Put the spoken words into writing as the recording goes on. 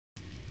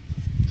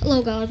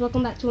Hello guys,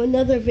 welcome back to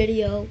another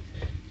video.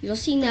 You'll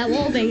see that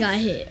wallbang I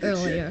hit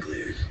earlier.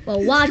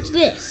 Well, watch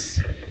this.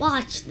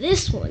 Watch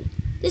this one.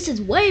 This is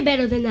way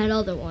better than that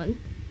other one.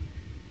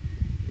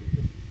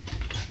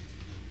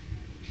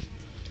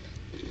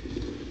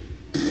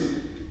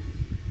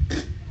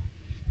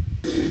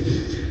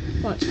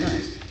 Watch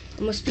guys. I'm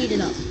gonna speed it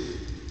up.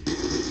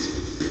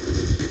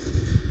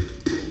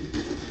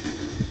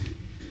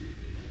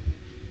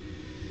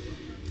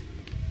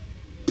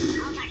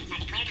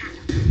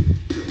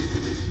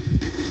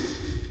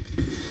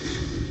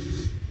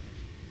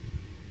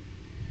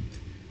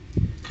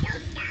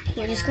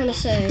 We're just gonna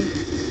say,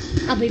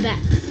 I'll be back.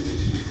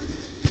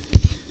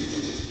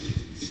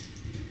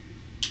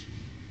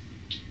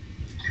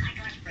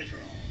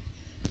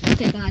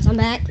 Okay guys, I'm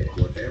back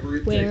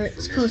where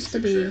it's supposed to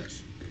be.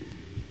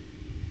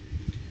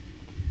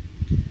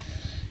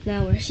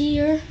 Now we're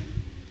here.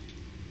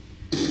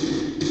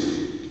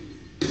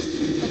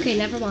 Okay,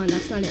 never mind,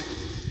 that's not it.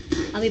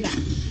 I'll be back.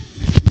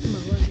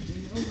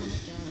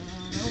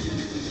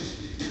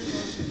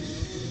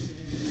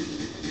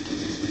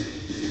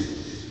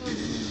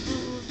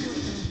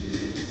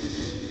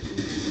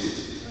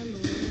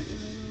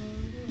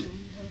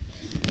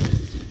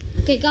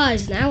 Okay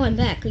guys, now I'm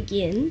back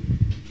again.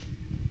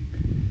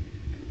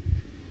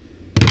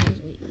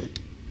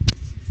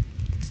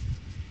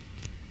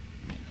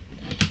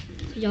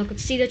 Y'all can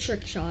see the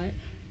trick shot.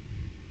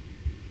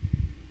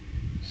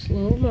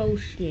 Slow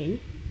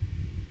motion.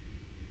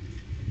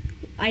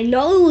 I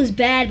know it was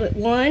bad, but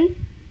 1,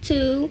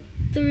 2,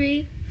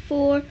 3,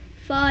 4,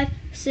 5,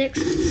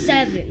 6,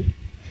 7.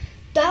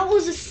 That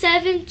was a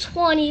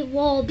 720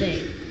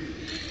 wallbang.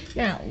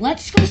 Now,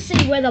 let's go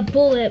see where the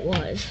bullet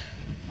was.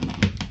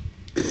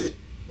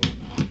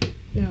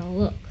 Now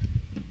look.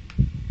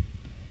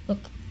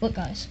 Look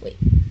guys, wait.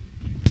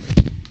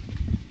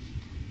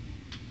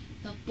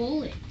 The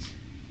bullet.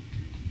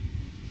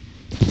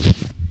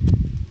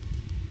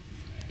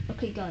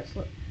 Okay guys,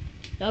 look.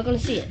 Y'all gonna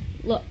see it.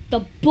 Look,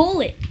 the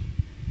bullet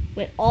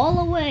went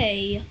all the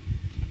way.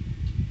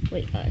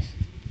 Wait guys.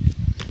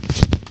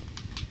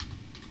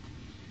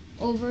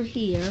 Over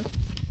here.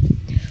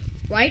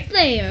 Right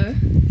there.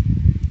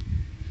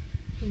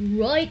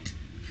 Right.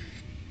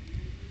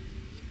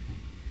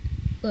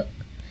 Look.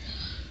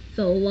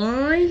 The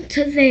line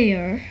to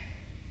there.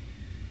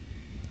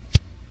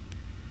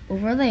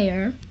 Over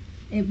there.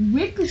 It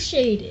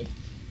ricocheted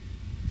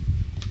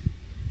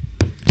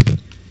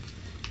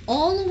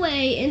all the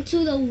way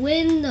into the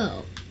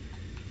window.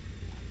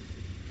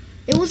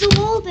 It was a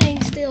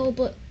wallbang still,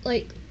 but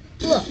like,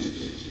 look,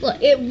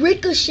 it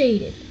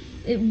ricocheted.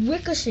 It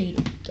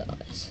ricocheted,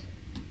 guys.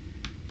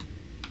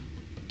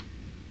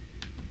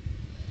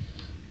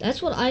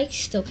 That's what I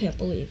still can't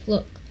believe.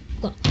 Look.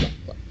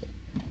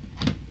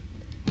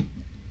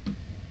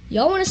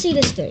 Y'all want to see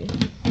this thing?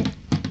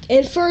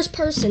 In first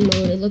person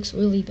mode, it looks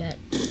really bad.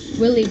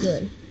 Really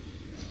good.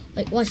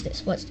 Like, watch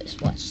this.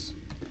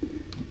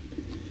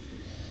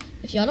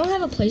 If y'all don't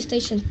have a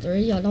PlayStation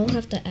 3, y'all don't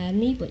have to add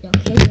me, but y'all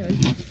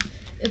can.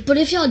 But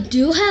if y'all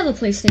do have a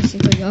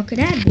PlayStation 3, y'all could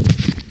add me.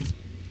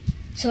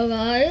 So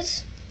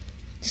guys,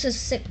 this is a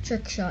sick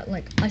trick shot.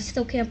 Like, I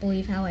still can't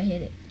believe how I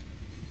hit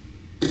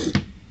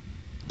it.